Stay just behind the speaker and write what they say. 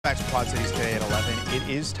Back to Quad Cities today at 11. It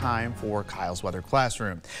is time for Kyle's Weather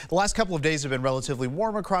Classroom. The last couple of days have been relatively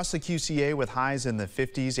warm across the QCA with highs in the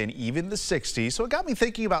 50s and even the 60s. So it got me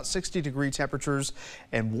thinking about 60-degree temperatures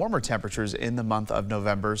and warmer temperatures in the month of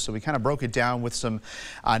November. So we kind of broke it down with some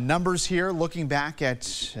numbers here, looking back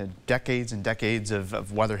at decades and decades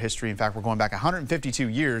of weather history. In fact, we're going back 152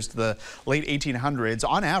 years to the late 1800s.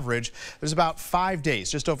 On average, there's about 5 days,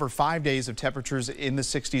 just over 5 days of temperatures in the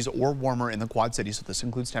 60s or warmer in the Quad Cities. So this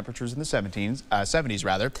includes temperatures in the 70s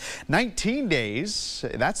rather. 19 days,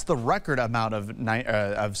 that's the record amount of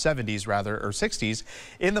 70s rather, or 60s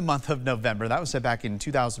in the month of November. That was set back in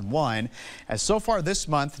 2001. As so far this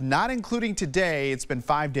month, not including today, it's been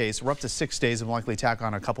 5 days. So we're up to 6 days and we'll likely tack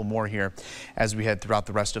on a couple more here as we head throughout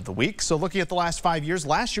the rest of the week. So looking at the last 5 years,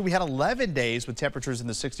 last year we had 11 days with temperatures in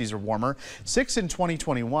the 60s or warmer, 6 in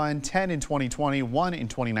 2021, 10 in 2020, 1 in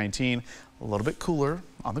 2019. A little bit cooler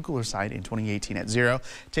on the cooler side in 2018 at 0.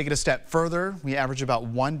 Take it a step further. We average about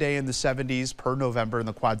 1 day in the 70s per November in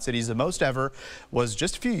the Quad Cities. The most ever was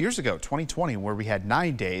just a few years ago, 2020, where we had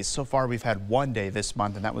 9 days. So far, we've had 1 day this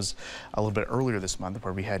month, and that was a little bit earlier this month,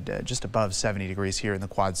 where we had just above 70 degrees here in the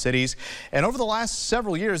Quad Cities. And over the last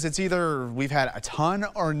several years, it's either we've had a ton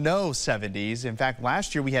or no 70s. In fact,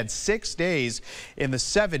 last year we had 6 days in the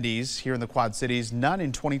 70s here in the Quad Cities, none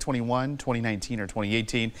in 2021, 2019, or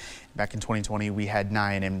 2018. Back in 2020, we had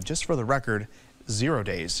 9, and just for the record, 0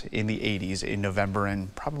 days in the 80s in November,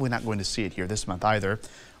 and probably not going to see it here this month either.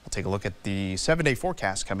 We'll take a look at the 7-day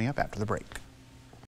forecast coming up after the break.